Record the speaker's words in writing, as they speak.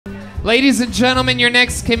Ladies and gentlemen, your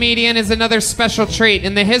next comedian is another special treat.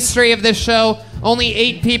 In the history of this show, only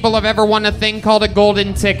 8 people have ever won a thing called a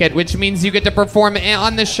golden ticket, which means you get to perform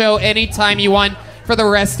on the show anytime you want for the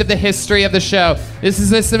rest of the history of the show. This is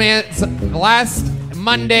this man's last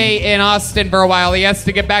Monday in Austin for a while. He has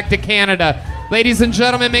to get back to Canada. Ladies and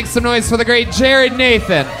gentlemen, make some noise for the great Jared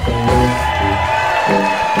Nathan.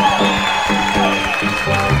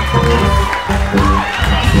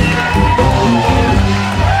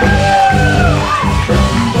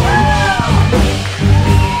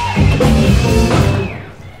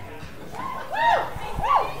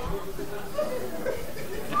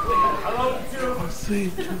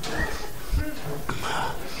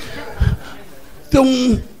 The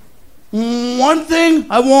one thing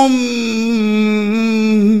I won't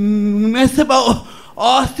miss about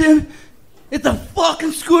Austin is the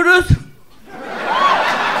fucking scooters.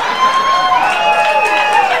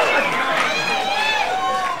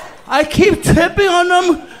 I keep tripping on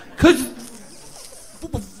them because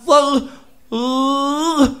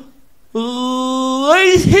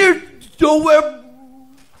ladies here don't wear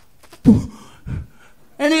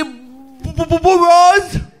any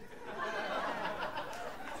bras.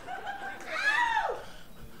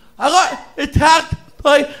 I got attacked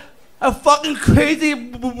by a fucking crazy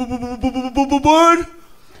bird.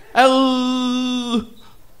 A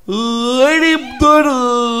ladybird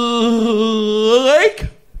lake.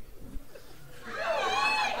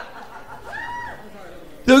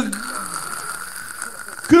 The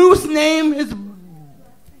goose name is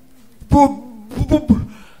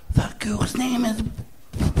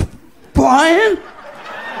Brian.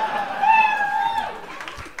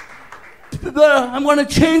 I'm gonna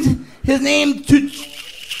change his name to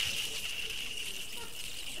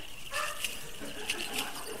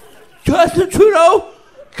Justin Trudeau,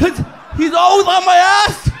 cause he's always on my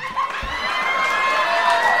ass.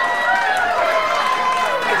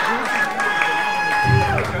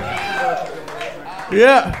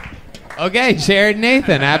 Yeah. Okay, Jared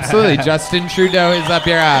Nathan, absolutely. Justin Trudeau is up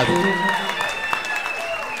your ass.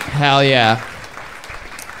 Hell yeah.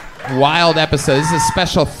 Wild episode. This is a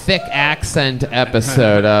special thick accent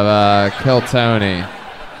episode of Kill Tony.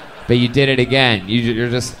 But you did it again.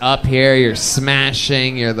 You're just up here, you're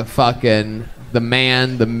smashing, you're the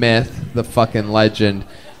man, the myth, the fucking legend,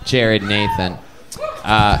 Jared Nathan.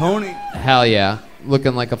 Tony. Hell yeah.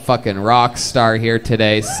 Looking like a fucking rock star here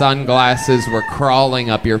today. Sunglasses were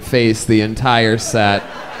crawling up your face the entire set.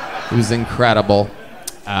 It was incredible.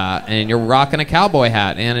 And you're rocking a cowboy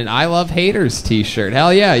hat and an I Love Haters t-shirt.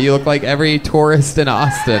 Hell yeah, you look like every tourist in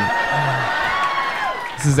Austin.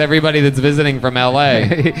 This is everybody that's visiting from LA.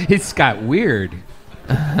 It's got weird.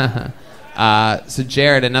 So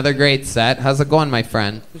Jared, another great set. How's it going, my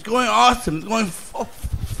friend? It's going awesome. It's going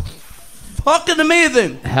fucking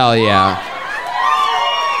amazing. Hell yeah.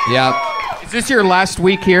 Yep. Is this your last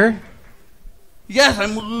week here? Yes,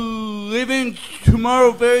 I'm leaving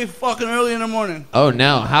tomorrow very fucking early in the morning. Oh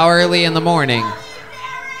no, how early in the morning?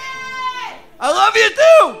 I love you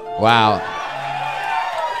too! Wow.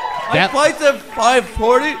 My flight's at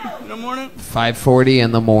 5:40 in the morning. 5:40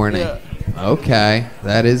 in the morning. Yeah. Okay,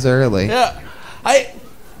 that is early. Yeah.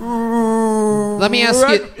 Let me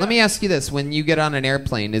ask you this. When you get on an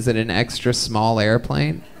airplane, is it an extra small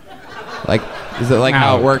airplane? Like, is it like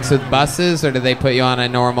how it works with buses, or do they put you on a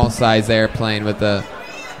normal size airplane with the...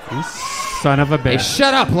 You son of a bitch. Hey,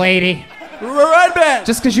 shut up, lady. Red band.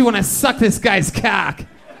 Just because you want to suck this guy's cock.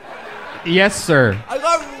 Yes, sir. I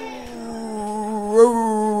got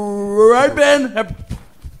red band.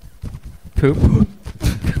 Poop.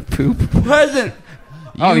 Present.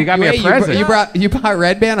 You got me a present. You bought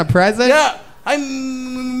Red Band a present? Yeah.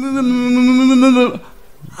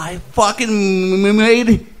 I fucking made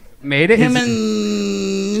it? him a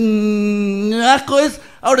necklace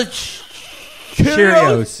out of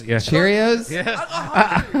Cheerios. Yeah. Cheerios? Yeah.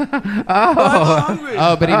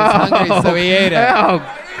 Oh, but he was hungry, so he ate it. Oh,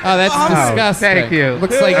 that's disgusting. Thank you.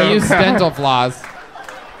 Looks like he used dental floss.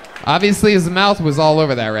 Obviously, his mouth was all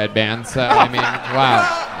over that Red Band, so, I mean,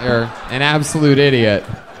 wow. You're an absolute idiot.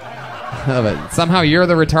 But somehow you're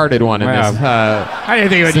the retarded one in this I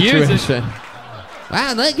didn't think it would use situation.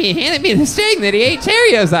 Wow, look, he handed me this thing that he ate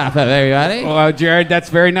Cheerios off of, everybody. Well, Jared, that's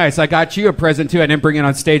very nice. I got you a present, too. I didn't bring it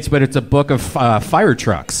on stage, but it's a book of fire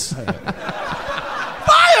trucks. Fire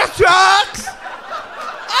trucks!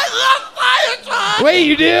 I love fire trucks! Wait,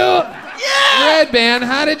 you do? Yeah! Red Band,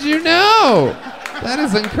 how did you know? That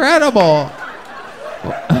is incredible.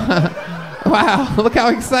 Wow, look how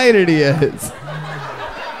excited he is.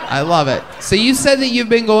 I love it. So you said that you've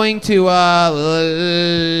been going to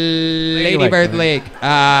Lady Bird Lake.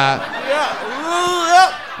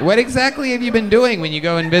 What exactly have you been doing when you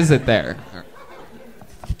go and visit there?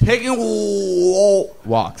 Taking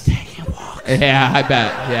Walks. Yeah, I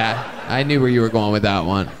bet. Yeah, I knew where you were going with that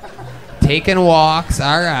one. Taking walks.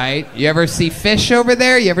 All right. You ever see fish over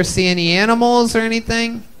there? You ever see any animals or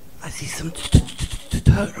anything? I see some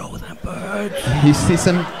turtles and birds. You see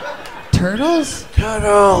some turtles?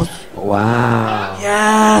 Turtles. Wow.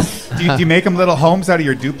 Yes. Do you make them little homes out of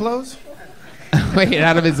your Duplos? Wait,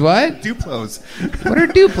 out of his what? Duplos. What are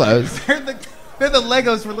Duplos? They're the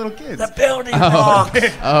Legos for little kids. The building blocks.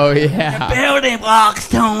 Oh yeah. The building blocks,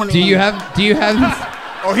 Tony. Do you have?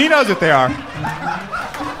 Oh, he knows what they are.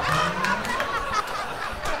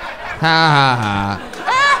 Ha.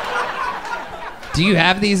 Do you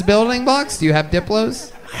have these building blocks? Do you have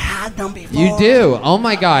Diplos? I had them before. You do? Oh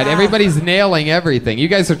my God! Everybody's nailing everything. You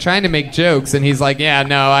guys are trying to make jokes, and he's like, "Yeah,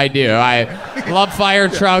 no, I do. I love fire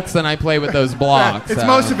trucks, and I play with those blocks." It's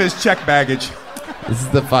most of his check baggage. This is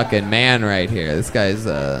the fucking man right here. This guy's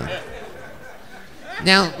Now,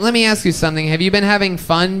 let me ask you something. Have you been having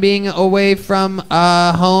fun being away from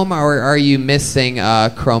home, or are you missing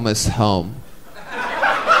Chroma's home?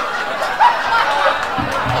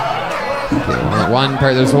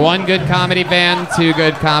 There's one good comedy fan, two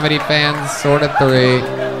good comedy fans, sort of three,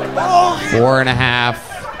 4.5,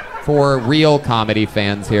 4 real comedy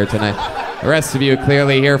fans here tonight. The rest of you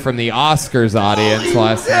clearly hear from the Oscars audience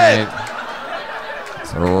last night.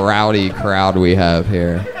 It's a rowdy crowd we have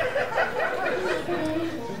here.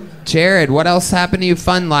 Jared, what else happened to you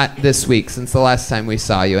fun this week since the last time we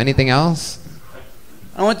saw you? Anything else?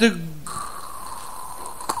 I went to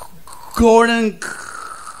Golden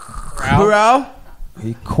Corral.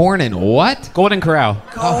 Corn and what? Golden Corral.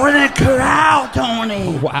 Golden Corral,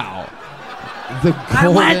 Tony. Wow. The I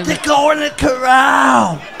went to Golden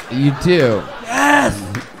Corral. You do? Yes.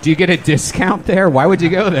 Do you get a discount there? Why would you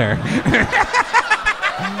go there?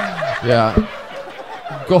 Yeah.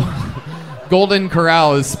 Golden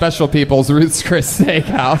Corral is Special People's Ruth's Chris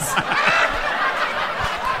Steakhouse.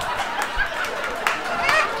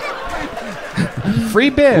 Free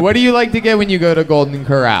bib. What do you like to get when you go to Golden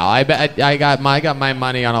Corral? I bet I got my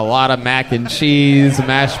money on a lot of mac and cheese,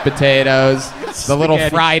 mashed potatoes, the little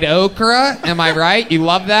fried okra. Am I right? You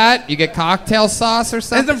love that? You get cocktail sauce or And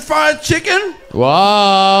something? some fried chicken.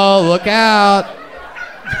 Whoa! Look out!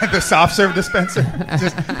 The soft serve dispenser.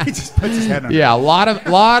 He just puts his head on. Yeah, a lot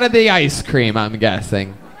of the ice cream. I'm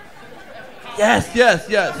guessing. Yes.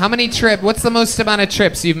 How many what's the most amount of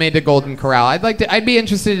trips you've made to Golden Corral? I'd be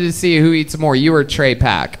interested to see who eats more, you or Trey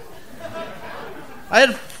Pack. I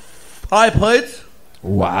had 5 plates.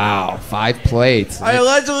 Wow, 5 plates. I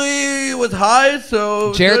allegedly was high,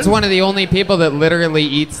 so... Jared's good. one of the only people that literally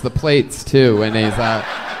eats the plates, too, when he's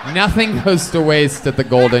nothing goes to waste at the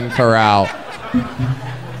Golden Corral.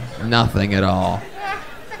 Nothing at all.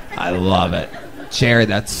 I love it. Jared,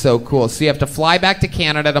 that's so cool. So you have to fly back to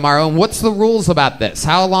Canada tomorrow. And what's the rules about this?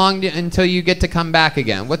 How long until you get to come back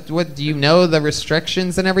again? What do you know the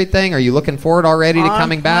restrictions and everything? Are you looking forward already to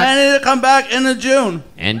coming back? I'm planning to come back end of June.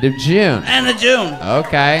 End of June. End of June.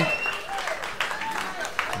 Okay.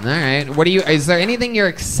 All right. Is there anything you're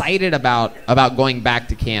excited about going back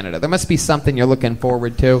to Canada? There must be something you're looking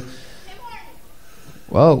forward to.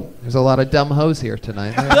 Whoa, there's a lot of dumb hoes here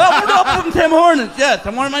tonight. Double from Tim Hortons. Yes, I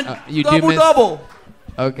wanted my double.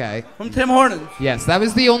 Okay. From Tim Hortons. Yes, that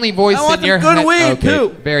was the only voice I want in your some head. good weed, too.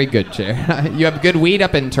 Very good, Jared. You have good weed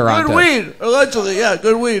up in Toronto. Good weed, allegedly. Yeah,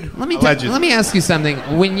 good weed. Let me ask you something.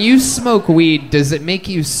 When you smoke weed, does it make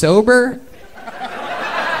you sober?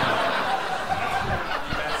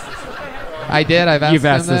 I did. You've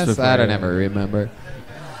asked this before. I don't ever remember.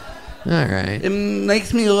 All right. It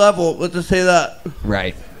makes me level. Let's just say that.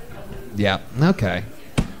 Right. Yeah. Okay.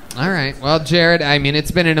 All right. Well, Jared, I mean, it's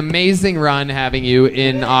been an amazing run having you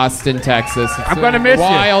in Austin, Texas. I'm going to miss you.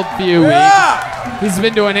 Wild few weeks. He's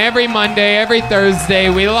been doing every Monday, every Thursday.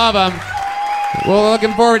 We love him. We're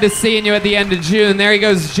looking forward to seeing you at the end of June. There he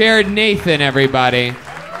goes, Jared Nathan, everybody.